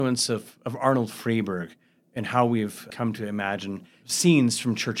influence of Arnold Freeberg and how we've come to imagine scenes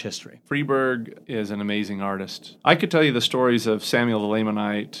from church history. Freeberg is an amazing artist. I could tell you the stories of Samuel the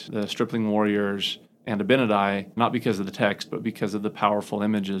Lamanite, the Stripling Warriors, and Abinadi, not because of the text, but because of the powerful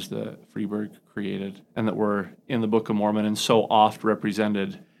images that Freeberg created and that were in the Book of Mormon and so oft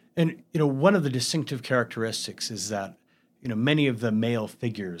represented. And, one of the distinctive characteristics is that, many of the male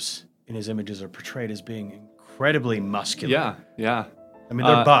figures in his images are portrayed as being incredibly muscular. Yeah. I mean,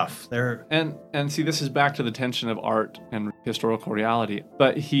 they're buff. They're and see, this is back to the tension of art and historical reality.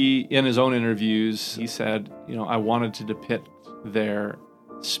 But he, in his own interviews, he said, I wanted to depict their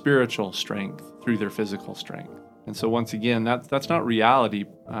spiritual strength through their physical strength. And so once again, that's not reality.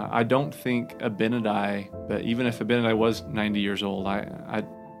 I don't think Abinadi, but even if Abinadi was 90 years old, I'd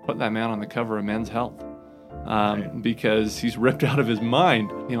put that man on the cover of Men's Health. Because he's ripped out of his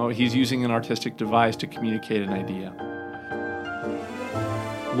mind. He's using an artistic device to communicate an idea.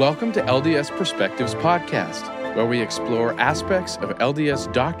 Welcome to LDS Perspectives Podcast, where we explore aspects of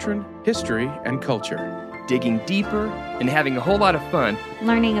LDS doctrine, history, and culture. Digging deeper and having a whole lot of fun.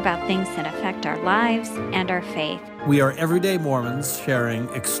 Learning about things that affect our lives and our faith. We are everyday Mormons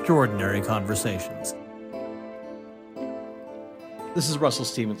sharing extraordinary conversations. This is Russell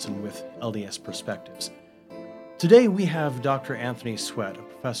Stevenson with LDS Perspectives. Today we have Dr. Anthony Sweat, a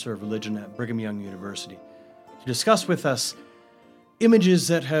professor of religion at Brigham Young University, to discuss with us images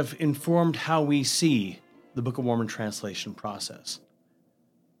that have informed how we see the Book of Mormon translation process.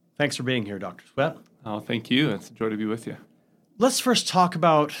 Thanks for being here, Dr. Sweat. Oh, thank you. It's a joy to be with you. Let's first talk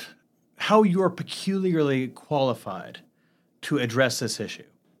about how you're peculiarly qualified to address this issue.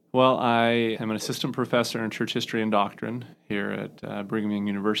 Well, I am an assistant professor in church history and doctrine here at Brigham Young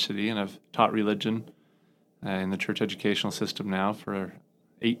University, and I've taught religion in the church educational system now for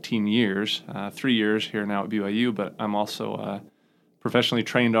 18 years, 3 years here now at BYU, but I'm also a professionally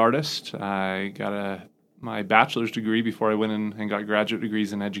trained artist. I got my bachelor's degree before I went in and got graduate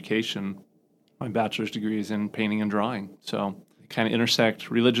degrees in education. My bachelor's degree is in painting and drawing. So kind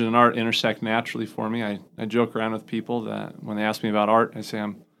of religion and art intersect naturally for me. I joke around with people that when they ask me about art, I say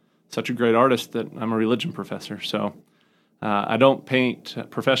I'm such a great artist that I'm a religion professor. So I don't paint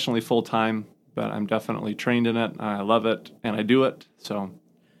professionally full-time, but I'm definitely trained in it. I love it, and I do it. So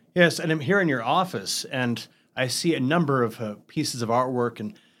yes, and I'm here in your office, and I see a number of pieces of artwork,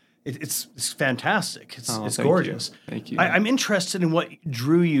 and it's fantastic. It's gorgeous. Thank you. I'm interested in what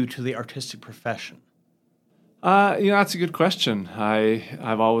drew you to the artistic profession. That's a good question.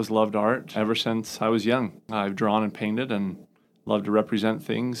 I've always loved art ever since I was young. I've drawn and painted and loved to represent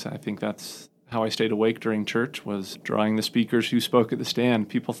things. I think that's how I stayed awake during church, was drawing the speakers who spoke at the stand.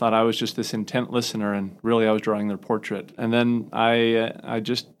 People thought I was just this intent listener, and really I was drawing their portrait. And then I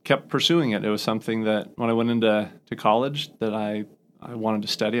just kept pursuing it. It was something that when I went into college that I wanted to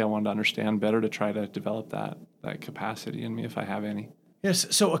study. I wanted to understand better to try to develop that capacity in me if I have any. Yes,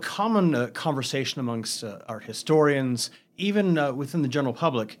 so a common conversation amongst art historians, even within the general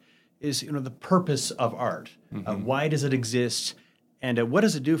public, is the purpose of art. Mm-hmm. Why does it exist, and what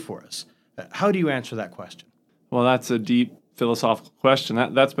does it do for us? How do you answer that question? Well, that's a deep philosophical question.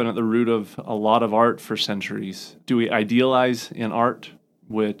 That's been at the root of a lot of art for centuries. Do we idealize in art,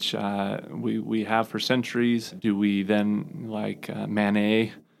 which we have for centuries? Do we then, like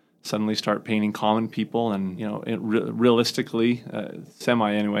Manet, suddenly start painting common people and, realistically,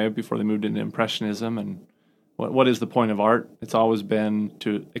 semi anyway, before they moved into Impressionism? And what is the point of art? It's always been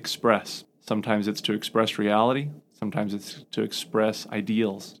to express. Sometimes it's to express reality. Sometimes it's to express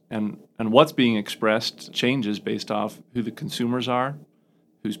ideals. And what's being expressed changes based off who the consumers are,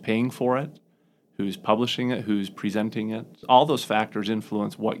 who's paying for it, who's publishing it, who's presenting it. All those factors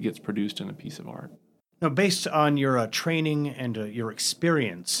influence what gets produced in a piece of art. Now, based on your training and your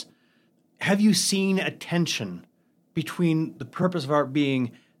experience, have you seen a tension between the purpose of art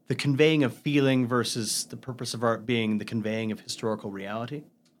being the conveying of feeling versus the purpose of art being the conveying of historical reality?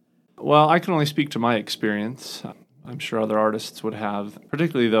 Well, I can only speak to my experience. I'm sure other artists would have,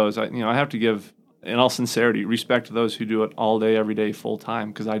 particularly those. I have to give, in all sincerity, respect to those who do it all day, every day, full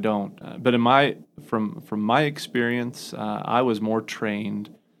time, because I don't. But from my experience, I was more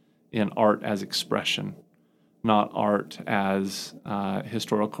trained in art as expression, not art as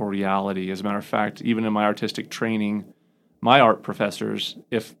historical reality. As a matter of fact, even in my artistic training, my art professors,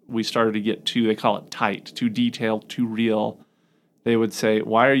 if we started to get they call it tight, too detailed, too real, they would say,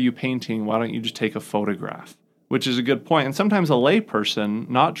 "Why are you painting? Why don't you just take a photograph?" Which is a good point. And sometimes a lay person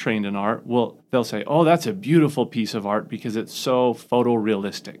not trained in art they'll say, "Oh, that's a beautiful piece of art because it's so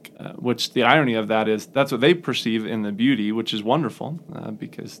photorealistic." Which the irony of that is that's what they perceive in the beauty, which is wonderful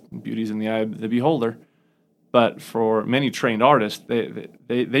because beauty's in the eye of the beholder. But for many trained artists,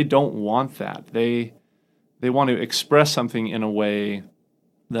 they don't want that. They want to express something in a way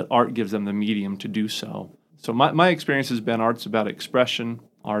that art gives them the medium to do so. So my experience has been art's about expression.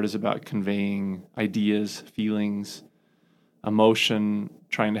 Art is about conveying ideas, feelings, emotion,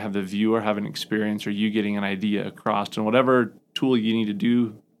 trying to have the viewer have an experience or you getting an idea across. And whatever tool you need to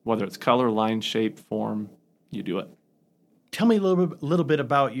do, whether it's color, line, shape, form, you do it. Tell me a little bit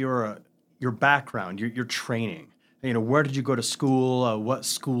about your background, your training. Where did you go to school? What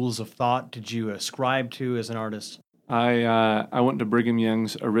schools of thought did you ascribe to as an artist? I went to Brigham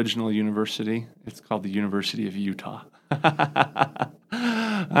Young's original university. It's called the University of Utah.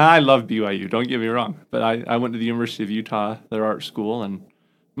 I love BYU, don't get me wrong. But I went to the University of Utah, their art school, and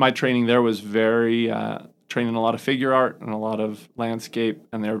my training there was very training a lot of figure art and a lot of landscape,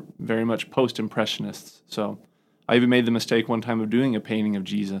 and they're very much post-impressionists. So I even made the mistake one time of doing a painting of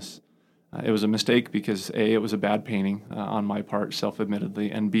Jesus. It was a mistake because A, it was a bad painting on my part,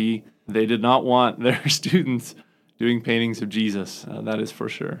 self-admittedly, and B, they did not want their students doing paintings of Jesus. That is for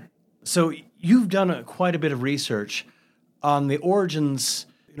sure. So you've done quite a bit of research on the origins,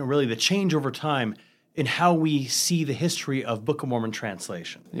 really the change over time in how we see the history of Book of Mormon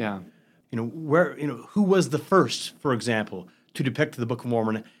translation. Yeah. Who was the first, for example, to depict the Book of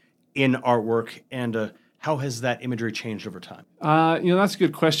Mormon in artwork, and how has that imagery changed over time? That's a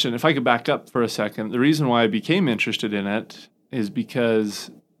good question. If I could back up for a second, the reason why I became interested in it is because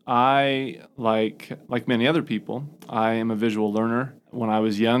I, like many other people, I am a visual learner. When I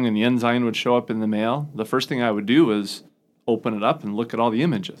was young and the Ensign would show up in the mail, the first thing I would do was open it up and look at all the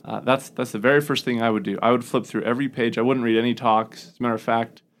images. That's the very first thing I would do. I would flip through every page. I wouldn't read any talks. As a matter of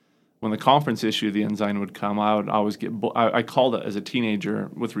fact, when the conference issue of the Ensign would come, I would always get I called it, as a teenager,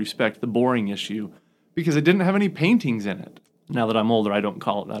 with respect, the boring issue, because it didn't have any paintings in it. Now that I'm older, I don't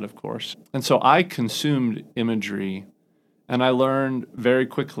call it that, of course. And so I consumed imagery, and I learned very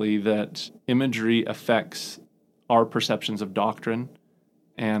quickly that imagery affects our perceptions of doctrine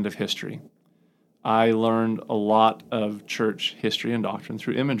and of history. I learned a lot of church history and doctrine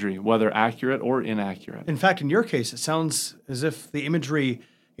through imagery, whether accurate or inaccurate. In fact, in your case, it sounds as if the imagery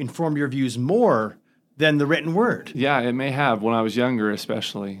informed your views more than the written word. Yeah, it may have, when I was younger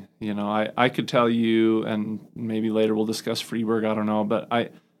especially. I could tell you, and maybe later we'll discuss Freeburg, I don't know, but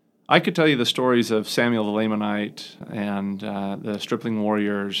I could tell you the stories of Samuel the Lamanite and the stripling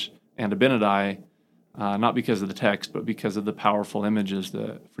warriors and Abinadi, not because of the text, but because of the powerful images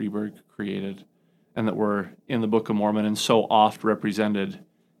that Freeburg created and that were in the Book of Mormon and so oft represented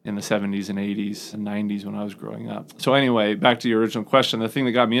in the 70s and 80s and 90s when I was growing up. So anyway, back to your original question, the thing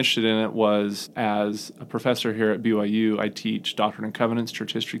that got me interested in it was, as a professor here at BYU, I teach Doctrine and Covenants,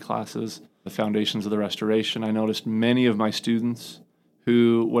 church history classes, the foundations of the Restoration. I noticed many of my students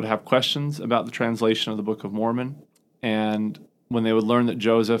who would have questions about the translation of the Book of Mormon, and when they would learn that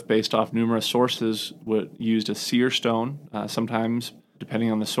Joseph, based off numerous sources, used a seer stone, sometimes,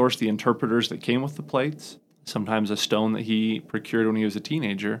 depending on the source, the interpreters that came with the plates, sometimes a stone that he procured when he was a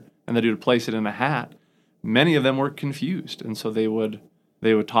teenager, and that he would place it in a hat. Many of them were confused, and so they would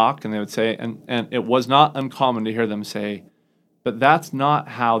talk and they would say, and it was not uncommon to hear them say, but that's not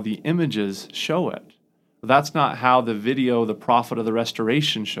how the images show it. That's not how the video, the Prophet of the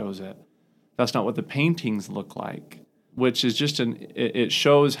Restoration, shows it. That's not what the paintings look like, which is just it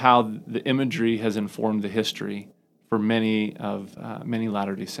shows how the imagery has informed the history for many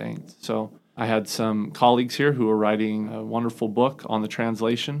Latter-day Saints. So I had some colleagues here who were writing a wonderful book on the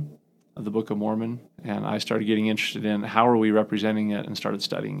translation of the Book of Mormon, and I started getting interested in how are we representing it and started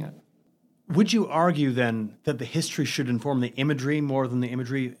studying it. Would you argue then that the history should inform the imagery more than the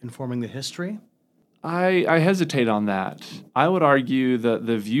imagery informing the history? I hesitate on that. I would argue that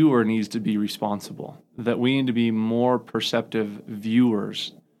the viewer needs to be responsible, that we need to be more perceptive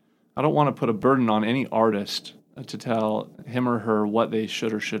viewers. I don't want to put a burden on any artist to tell him or her what they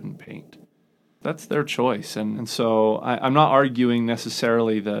should or shouldn't paint. That's their choice. And so I'm not arguing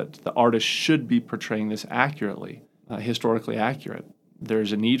necessarily that the artist should be portraying this accurately, historically accurate.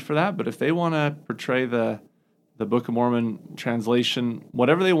 There's a need for that, but if they want to portray the Book of Mormon translation,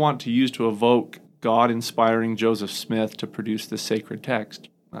 whatever they want to use to evoke God inspiring Joseph Smith to produce this sacred text,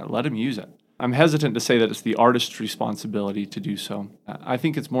 let him use it. I'm hesitant to say that it's the artist's responsibility to do so. I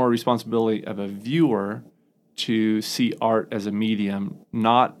think it's more a responsibility of a viewer to see art as a medium,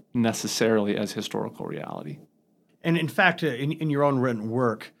 not necessarily as historical reality. And in fact, in your own written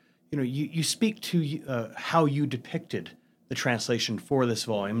work, you speak to how you depicted the translation for this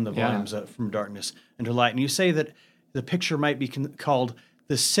volume, the volumes From Darkness into Light, and you say that the picture might be called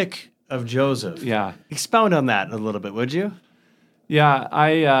The Sick of Joseph. Yeah. Expound on that a little bit, would you?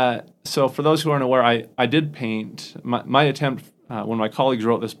 Yeah, so for those who aren't aware, I did paint. My attempt, when my colleagues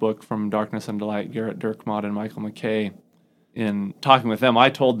wrote this book, From Darkness and Delight, Garrett Dirkmaat and Michael McKay, in talking with them, I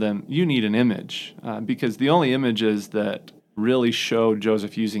told them, you need an image, because the only images that really showed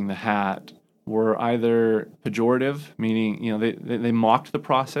Joseph using the hat were either pejorative, meaning, they mocked the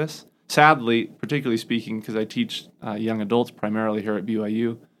process. Sadly, particularly speaking, because I teach young adults primarily here at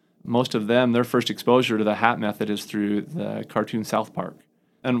BYU, most of them, their first exposure to the hat method is through the cartoon South Park.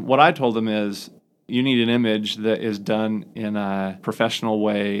 And what I told them is, you need an image that is done in a professional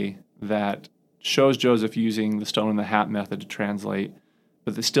way that shows Joseph using the stone in the hat method to translate,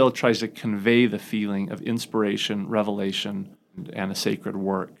 but that still tries to convey the feeling of inspiration, revelation, and a sacred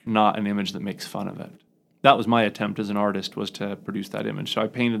work, not an image that makes fun of it. That was my attempt as an artist, was to produce that image. So I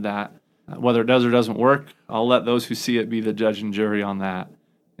painted that. Whether it does or doesn't work, I'll let those who see it be the judge and jury on that.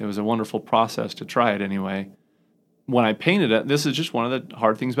 It was a wonderful process to try it anyway. When I painted it, this is just one of the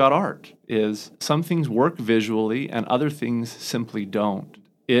hard things about art, is some things work visually and other things simply don't.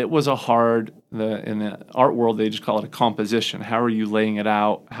 It was in the art world, they just call it a composition. How are you laying it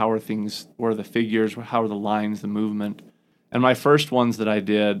out? How are things, where are the figures? How are the lines, the movement? And my first ones that I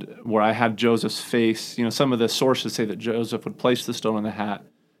did, where I had Joseph's face, some of the sources say that Joseph would place the stone in the hat,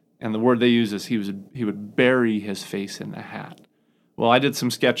 and the word they use is he would bury his face in the hat. Well, I did some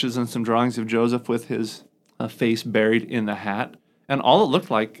sketches and some drawings of Joseph with his face buried in the hat, and all it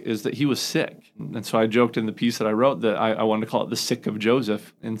looked like is that he was sick. And so I joked in the piece that I wrote that I wanted to call it the sick of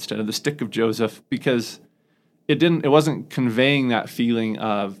Joseph instead of the stick of Joseph, because it wasn't conveying that feeling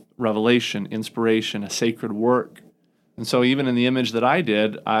of revelation, inspiration, a sacred work. And so even in the image that I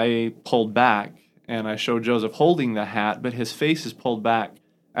did, I pulled back and I showed Joseph holding the hat, but his face is pulled back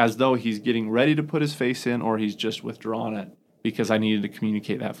as though he's getting ready to put his face in, or he's just withdrawn it, because I needed to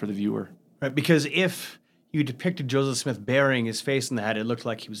communicate that for the viewer. Right, because if you depicted Joseph Smith burying his face in the hat, it looked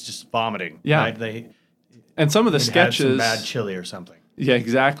like he was just vomiting. Yeah. Right? And some of the sketches... had some bad chili or something. Yeah,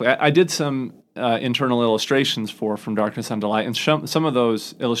 exactly. I did some internal illustrations for From Darkness and Delight, and some of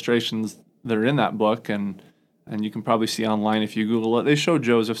those illustrations that are in that book, and you can probably see online if you Google it, they show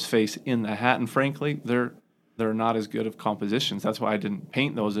Joseph's face in the hat, and frankly, they're not as good of compositions. That's why I didn't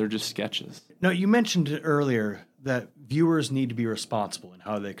paint those. They're just sketches. Now, you mentioned earlier that viewers need to be responsible in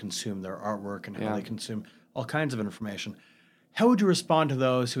how they consume their artwork and how they consume all kinds of information. How would you respond to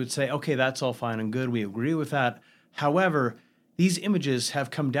those who would say, okay, that's all fine and good, we agree with that. However, these images have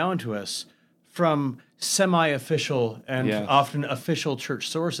come down to us from semi-official and often official church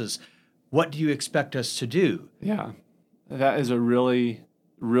sources. What do you expect us to do? Yeah, that is a really,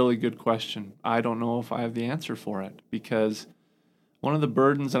 really good question. I don't know if I have the answer for it, because one of the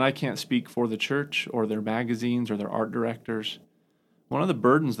burdens, and I can't speak for the church or their magazines or their art directors, one of the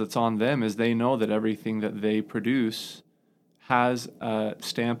burdens that's on them is they know that everything that they produce has a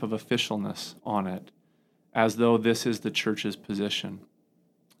stamp of officialness on it, as though this is the church's position.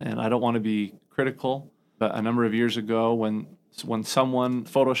 And I don't want to be critical, but a number of years ago when someone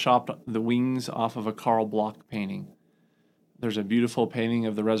photoshopped the wings off of a Karl Bloch painting, there's a beautiful painting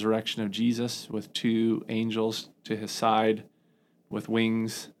of the resurrection of Jesus with two angels to his side with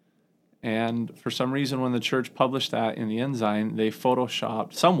wings. And for some reason, when the church published that in the Ensign, they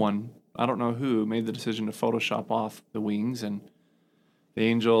photoshopped, someone, I don't know who, made the decision to Photoshop off the wings, and the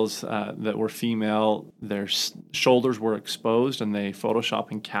angels that were female, their shoulders were exposed, and they Photoshopped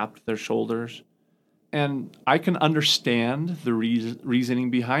and capped their shoulders. And I can understand the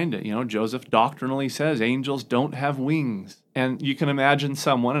reasoning behind it. Joseph doctrinally says angels don't have wings. And you can imagine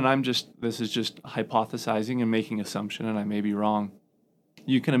someone, and this is just hypothesizing and making assumption, and I may be wrong.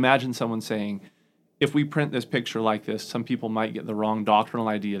 You can imagine someone saying, if we print this picture like this, some people might get the wrong doctrinal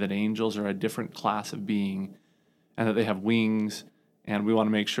idea that angels are a different class of being and that they have wings, and we want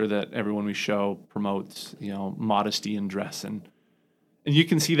to make sure that everyone we show promotes, modesty in dress. And you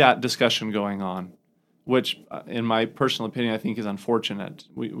can see that discussion going on, which, in my personal opinion, I think is unfortunate.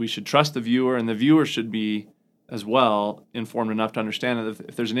 We should trust the viewer, and the viewer should be, as well, informed enough to understand that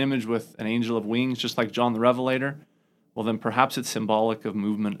if there's an image with an angel of wings, just like John the Revelator, well, then perhaps it's symbolic of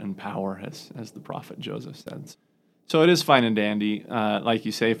movement and power, as the prophet Joseph says. So it is fine and dandy, like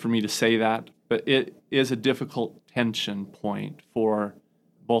you say, for me to say that, but it is a difficult tension point for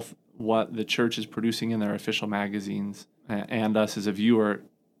both what the church is producing in their official magazines and us as a viewer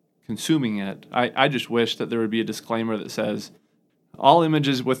consuming it. I just wish that there would be a disclaimer that says, all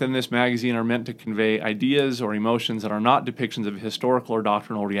images within this magazine are meant to convey ideas or emotions that are not depictions of historical or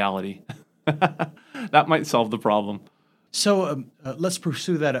doctrinal reality. That might solve the problem. So let's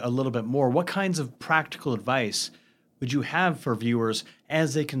pursue that a little bit more. What kinds of practical advice would you have for viewers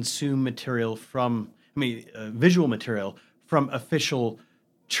as they consume material visual material from official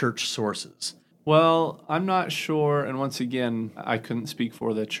church sources? Well, I'm not sure, and once again, I couldn't speak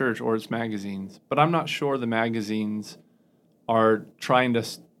for the church or its magazines, but I'm not sure the magazines are trying to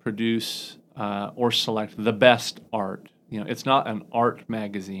produce or select the best art. It's not an art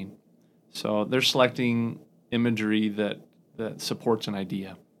magazine, so they're selecting imagery that supports an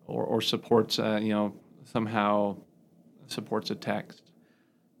idea or supports, somehow supports a text.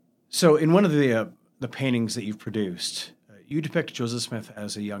 So, in one of the paintings that you've produced, you depict Joseph Smith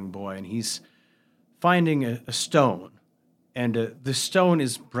as a young boy, and he's finding a stone, and the stone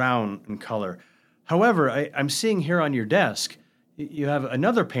is brown in color. However, I'm seeing here on your desk, you have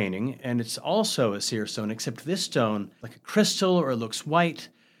another painting, and it's also a seer stone, except this stone, like a crystal, or it looks white.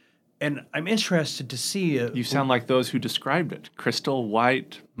 And I'm interested to see... You sound like those who described it. Crystal,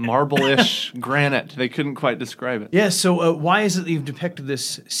 white, marble-ish, granite. They couldn't quite describe it. Yeah, so why is it that you've depicted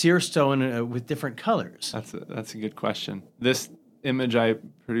this seer stone with different colors? That's a good question. This image I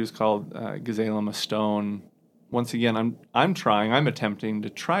produced called Gezellim, a stone. Once again, I'm attempting to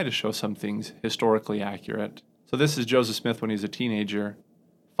try to show some things historically accurate. So this is Joseph Smith when he's a teenager,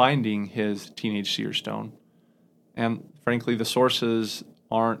 finding his teenage seer stone. And frankly, the sources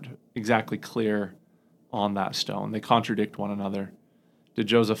aren't exactly clear on that stone. They contradict one another. Did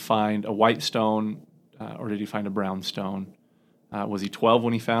Joseph find a white stone or did he find a brown stone? Was he 12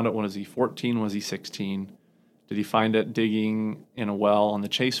 when he found it? Was he 14? Was he 16? Did he find it digging in a well on the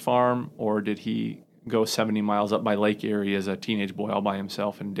Chase farm, or did he go 70 miles up by Lake Erie as a teenage boy all by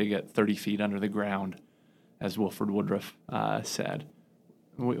himself and dig it 30 feet under the ground, as Wilford Woodruff said?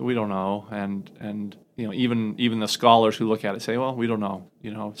 We don't know, and even the scholars who look at it say, well, we don't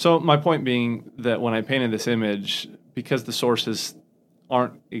know. So my point being that when I painted this image, because the sources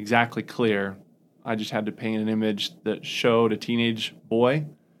aren't exactly clear, I just had to paint an image that showed a teenage boy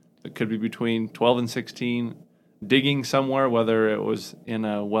that could be between 12 and 16 digging somewhere, whether it was in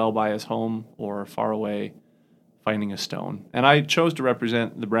a well by his home or far away, finding a stone. And I chose to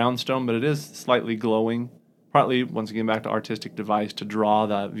represent the brown stone, but it is slightly glowing, partly, once again, back to artistic device to draw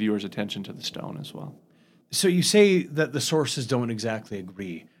the viewer's attention to the stone as well. So you say that the sources don't exactly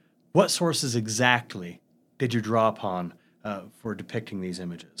agree. What sources exactly did you draw upon for depicting these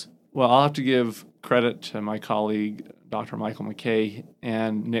images? Well, I'll have to give credit to my colleague, Dr. Michael McKay,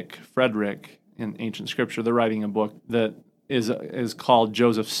 and Nick Frederick in Ancient Scripture. They're writing a book that is called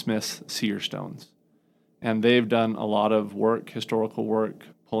Joseph Smith's Seer Stones. And they've done a lot of work, historical work,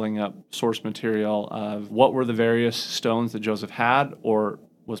 pulling up source material of what were the various stones that Joseph had or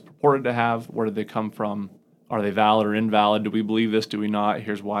was purported to have. Where did they come from? Are they valid or invalid? Do we believe this? Do we not?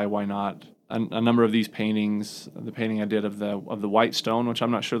 Here's why not? A number of these paintings, the painting I did of the white stone, which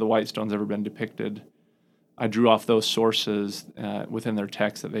I'm not sure the white stone's ever been depicted, I drew off those sources within their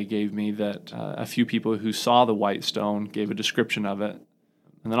text that they gave me, that a few people who saw the white stone gave a description of it.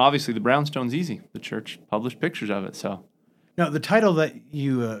 And then obviously the brown stone's easy. The church published pictures of it, so... Now, the title that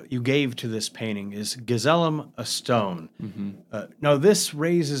you gave to this painting is Gezellim, a Stone. Mm-hmm. Now, this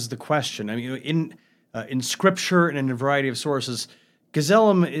raises the question. I mean, in Scripture and in a variety of sources,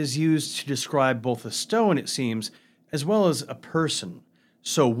 Gezellim is used to describe both a stone, it seems, as well as a person.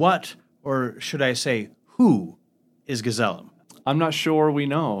 So what, or should I say, who is Gezellim? I'm not sure we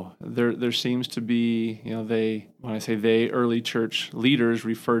know. There seems to be, when I say they, early church leaders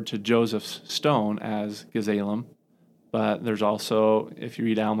referred to Joseph's stone as Gezellim. But there's also, if you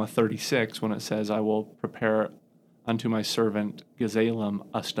read Alma 36, when it says, I will prepare unto my servant Gezellim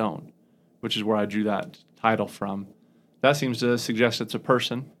a stone, which is where I drew that title from. That seems to suggest it's a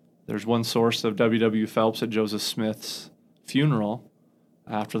person. There's one source of W.W. Phelps at Joseph Smith's funeral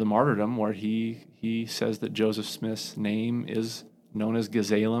after the martyrdom where he says that Joseph Smith's name is known as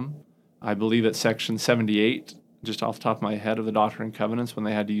Gezellim. I believe it's section 78, just off the top of my head, of the Doctrine and Covenants, when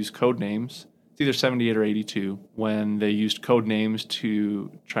they had to use code names. It's either 78 or 82, when they used code names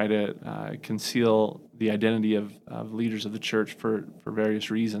to try to conceal the identity of leaders of the church for various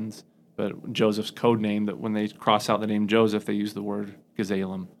reasons. But Joseph's code name, that when they cross out the name Joseph, they use the word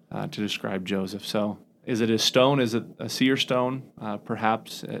Gezellim to describe Joseph. So is it a stone? Is it a seer stone?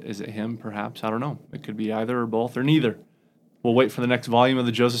 Perhaps. Is it him? Perhaps. I don't know. It could be either or both or neither. We'll wait for the next volume of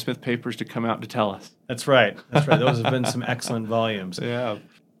the Joseph Smith papers to come out to tell us. That's right. Those have been some excellent volumes. Yeah.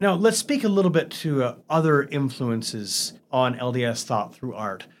 Now, let's speak a little bit to other influences on LDS thought through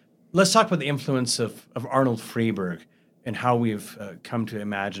art. Let's talk about the influence of Arnold Freeberg and how we've come to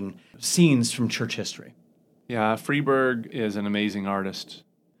imagine scenes from church history. Yeah, Freeberg is an amazing artist.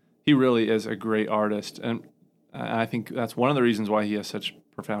 He really is a great artist. And I think that's one of the reasons why he has such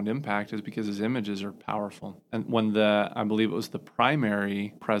profound impact, is because his images are powerful. And when I believe it was the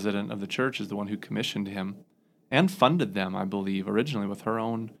primary president of the church is the one who commissioned him, and funded them, I believe, originally with her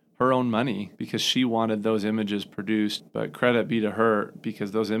own money because she wanted those images produced. But credit be to her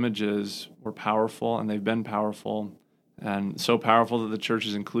because those images were powerful, and they've been powerful, and so powerful that the church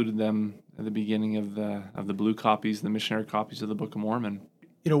has included them at the beginning of the blue copies, the missionary copies of the Book of Mormon.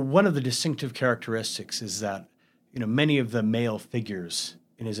 One of the distinctive characteristics is that, many of the male figures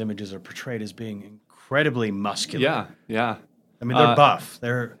in his images are portrayed as being incredibly muscular. Yeah. I mean, they're buff.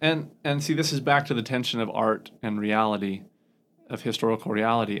 They're and see, this is back to the tension of art and reality, of historical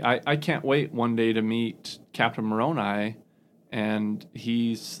reality. I can't wait one day to meet Captain Moroni, and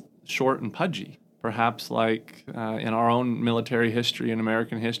he's short and pudgy, perhaps like in our own military history and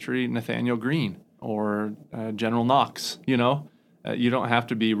American history, Nathaniel Greene or General Knox. You don't have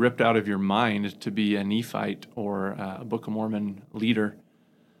to be ripped out of your mind to be a Nephite or a Book of Mormon leader.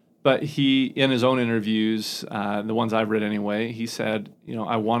 But he, in his own interviews, the ones I've read anyway, he said,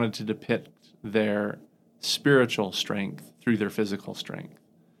 I wanted to depict their spiritual strength through their physical strength.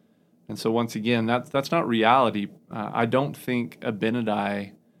 And so once again, that's not reality. I don't think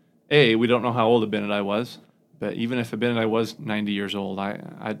Abinadi, we don't know how old Abinadi was, but even if Abinadi was 90 years old,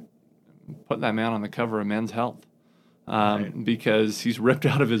 I'd put that man on the cover of Men's Health because he's ripped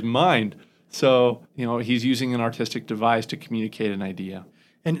out of his mind. So, he's using an artistic device to communicate an idea.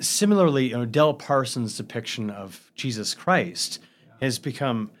 And similarly, Del Parsons' depiction of Jesus Christ has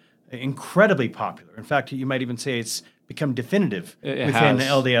become incredibly popular. In fact, you might even say it's become definitive within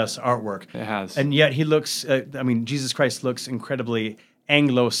LDS artwork. It has. And yet he looks, Jesus Christ looks incredibly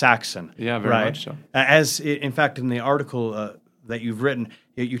Anglo-Saxon. Yeah, very much so. In fact, in the article that you've written,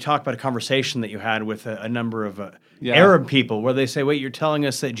 you talk about a conversation that you had with a number of Arab people where they say, wait, you're telling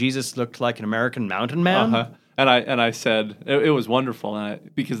us that Jesus looked like an American mountain man? Uh-huh. And I said, it was wonderful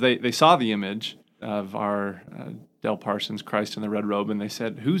because they saw the image of our Del Parsons, Christ in the red robe, and they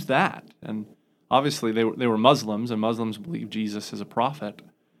said, who's that? And obviously they were Muslims, and Muslims believe Jesus is a prophet.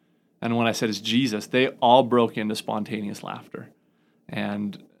 And when I said it's Jesus, they all broke into spontaneous laughter.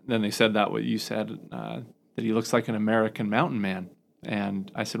 And then they said what you said, that he looks like an American mountain man.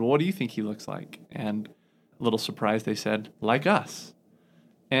 And I said, well, what do you think he looks like? And a little surprised, they said, like us.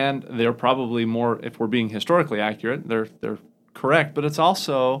 And they're probably more, if we're being historically accurate, they're correct. But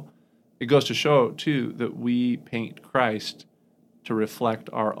it goes to show, too, that we paint Christ to reflect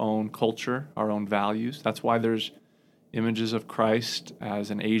our own culture, our own values. That's why there's images of Christ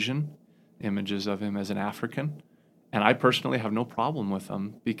as an Asian, images of him as an African. And I personally have no problem with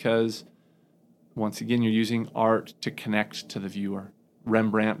them because, once again, you're using art to connect to the viewer.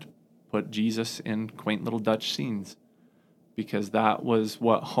 Rembrandt put Jesus in quaint little Dutch scenes, because that was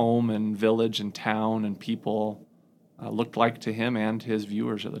what home and village and town and people looked like to him and his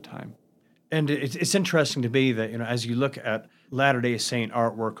viewers at the time. And it's interesting to me that, as you look at Latter-day Saint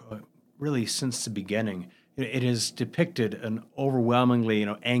artwork, really since the beginning, it has depicted an overwhelmingly,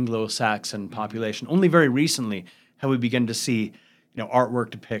 Anglo-Saxon population. Only very recently have we begun to see,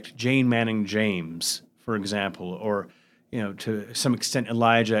 artwork depict Jane Manning James, for example, or, to some extent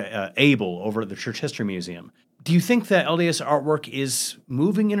Elijah Abel over at the Church History Museum. Do you think that LDS artwork is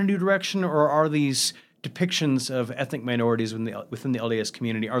moving in a new direction, or are these depictions of ethnic minorities within the LDS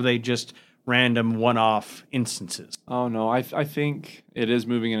community, are they just random one-off instances? Oh, no, I think it is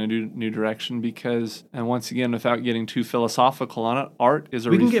moving in a new direction because, and once again, without getting too philosophical on it, art is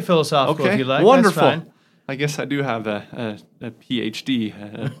We can get philosophical if you like. Wonderful. That's fine. I guess I do have a PhD,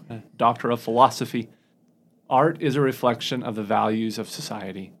 a doctor of philosophy. Art is a reflection of the values of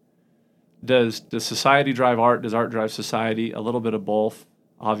society. Does society drive art? Does art drive society? A little bit of both,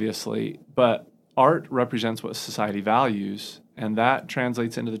 obviously. But art represents what society values, and that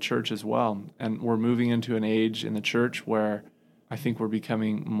translates into the church as well. And we're moving into an age in the church where I think we're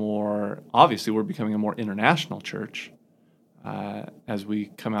becoming a more international church as we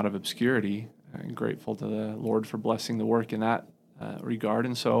come out of obscurity. I'm grateful to the Lord for blessing the work in that regard.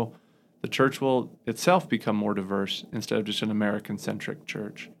 And so the church will itself become more diverse instead of just an American-centric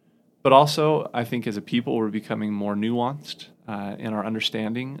church. But also, I think as a people, we're becoming more nuanced in our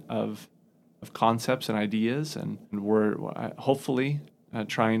understanding of concepts and ideas, and we're hopefully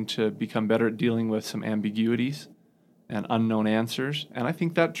trying to become better at dealing with some ambiguities and unknown answers. And I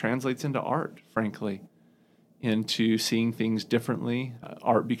think that translates into art, frankly, into seeing things differently,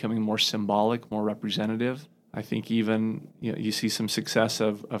 art becoming more symbolic, more representative. I think even you see some success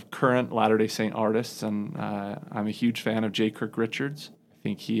of current Latter-day Saint artists, and I'm a huge fan of J. Kirk Richards. I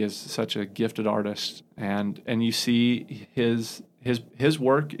think he is such a gifted artist, and you see his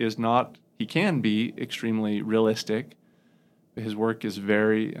work is not. He can be extremely realistic. His work is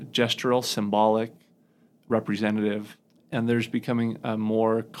very gestural, symbolic, representative, and there's becoming a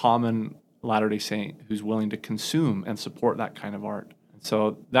more common Latter-day Saint who's willing to consume and support that kind of art.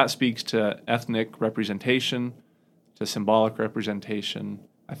 So that speaks to ethnic representation, to symbolic representation.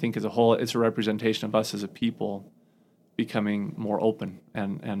 I think as a whole, it's a representation of us as a people becoming more open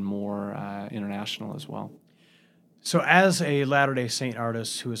and more international as well. So as a Latter-day Saint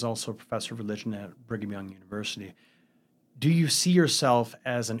artist who is also a professor of religion at Brigham Young University, do you see yourself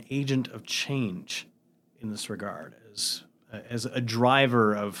as an agent of change in this regard, as a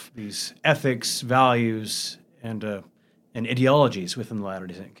driver of these ethics, values, and ideologies within the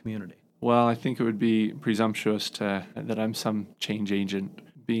Latter-day Saint community? Well, I think it would be presumptuous that I'm some change agent.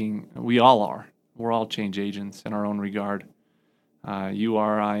 We all are. We're all change agents in our own regard. You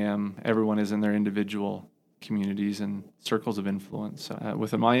are, I am, everyone is in their individual communities and circles of influence.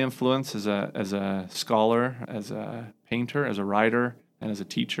 Within my influence as a scholar, as a painter, as a writer, and as a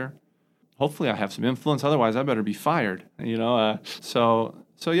teacher, hopefully I have some influence. Otherwise, I better be fired. So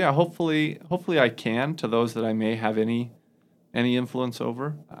yeah. Hopefully I can, to those that I may have any influence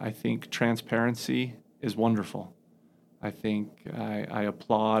over. I think transparency is wonderful. I think I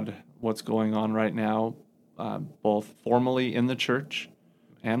applaud what's going on right now, both formally in the church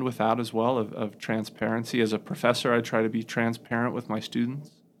and without as well, of transparency. As a professor, I try to be transparent with my students.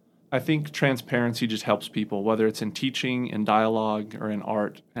 I think transparency just helps people, whether it's in teaching, in dialogue, or in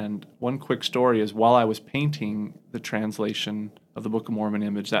art. And one quick story is while I was painting the translation of the Book of Mormon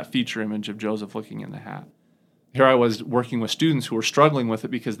image, that feature image of Joseph looking in the hat, here I was working with students who were struggling with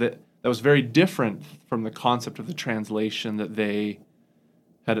it because that was very different from the concept of the translation that they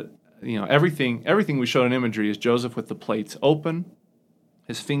had. Everything we showed in imagery is Joseph with the plates open,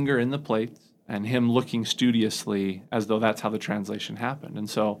 his finger in the plates, and him looking studiously as though that's how the translation happened. And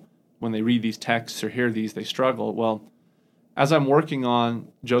so when they read these texts or hear these, they struggle. Well, as I'm working on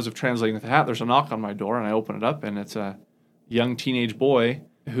Joseph translating with the hat, there's a knock on my door, and I open it up, and it's a young teenage boy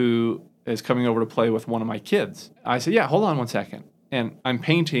who is coming over to play with one of my kids. I said, yeah, hold on one second. And I'm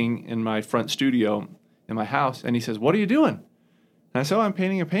painting in my front studio in my house, and he says, what are you doing? And I said, I'm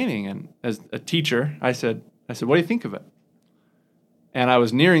painting a painting. And as a teacher, I said, what do you think of it? And I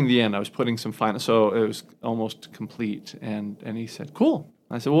was nearing the end. I was putting some final, so it was almost complete. And he said, cool.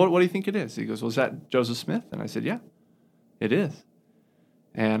 I said, well, what do you think it is? He goes, well, is that Joseph Smith? And I said, yeah, it is.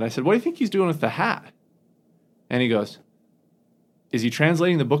 And I said, what do you think he's doing with the hat? And he goes, is he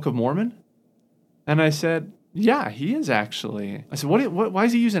translating the Book of Mormon? And I said, yeah, he is actually. I said, why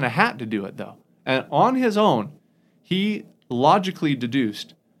is he using a hat to do it, though? And on his own, he logically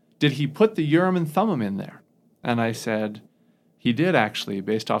deduced, did he put the Urim and Thummim in there? And I said, he did actually,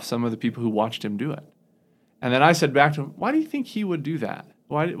 based off some of the people who watched him do it. And then I said back to him, why do you think he would do that?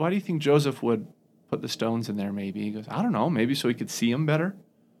 Why do you think Joseph would put the stones in there maybe? He goes, I don't know, maybe so he could see him better.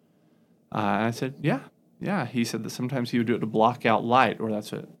 And I said, yeah. He said that sometimes he would do it to block out light, or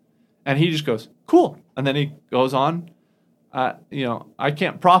that's it. And he just goes, cool. And then he goes on, I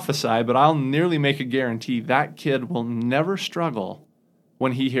can't prophesy, but I'll nearly make a guarantee that kid will never struggle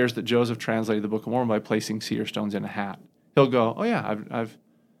when he hears that Joseph translated the Book of Mormon by placing cedar stones in a hat. He'll go, oh yeah,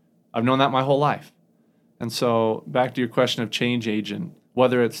 I've known that my whole life. And so back to your question of change agent,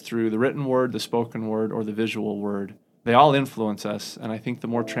 whether it's through the written word, the spoken word, or the visual word, they all influence us. And I think the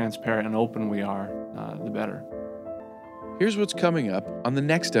more transparent and open we are, the better. Here's what's coming up on the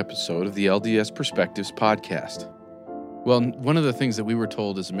next episode of the LDS Perspectives podcast. Well, one of the things that we were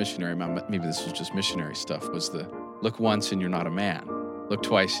told as a missionary, maybe this was just missionary stuff, was the look once and you're not a man. Look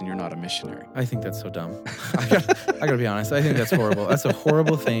twice and you're not a missionary. I think that's so dumb. I gotta be honest. I think that's horrible. That's a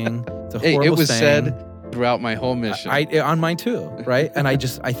horrible thing. It's a horrible it was saying. said throughout my whole mission. On mine too, right? And I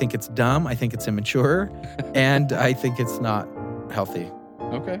think it's dumb. I think it's immature, and I think it's not healthy.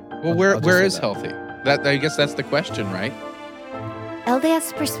 Okay. Well, where is healthy? I guess that's the question, right?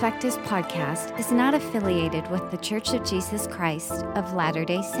 LDS Perspectives podcast is not affiliated with the Church of Jesus Christ of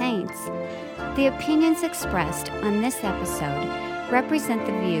Latter-day Saints. The opinions expressed on this episode represent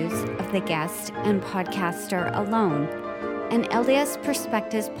the views of the guest and podcaster alone. An LDS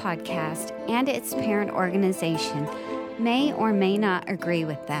Perspectives podcast and its parent organization may or may not agree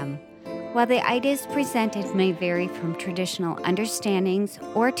with them. While the ideas presented may vary from traditional understandings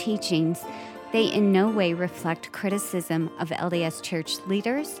or teachings, they in no way reflect criticism of LDS Church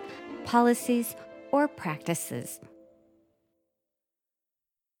leaders, policies, or practices.